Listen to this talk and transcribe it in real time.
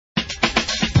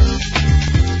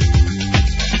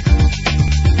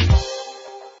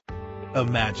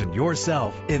Imagine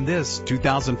yourself in this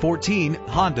 2014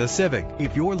 Honda Civic.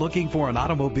 If you're looking for an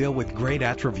automobile with great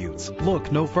attributes,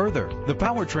 look no further. The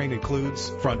powertrain includes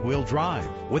front-wheel drive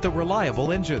with a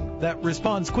reliable engine that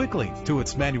responds quickly to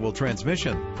its manual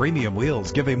transmission. Premium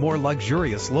wheels give a more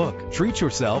luxurious look. Treat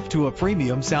yourself to a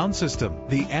premium sound system.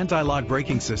 The anti-lock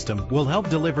braking system will help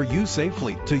deliver you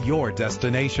safely to your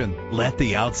destination. Let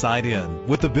the outside in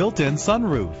with the built-in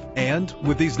sunroof. And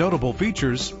with these notable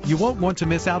features, you won't want to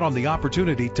miss out on the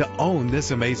opportunity to own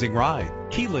this amazing ride.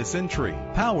 Keyless entry,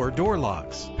 power door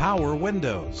locks, power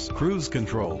windows, cruise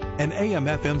control, an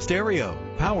AM/FM stereo,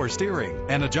 power steering,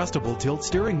 and adjustable tilt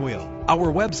steering wheel.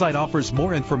 Our website offers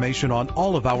more information on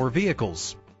all of our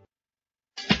vehicles.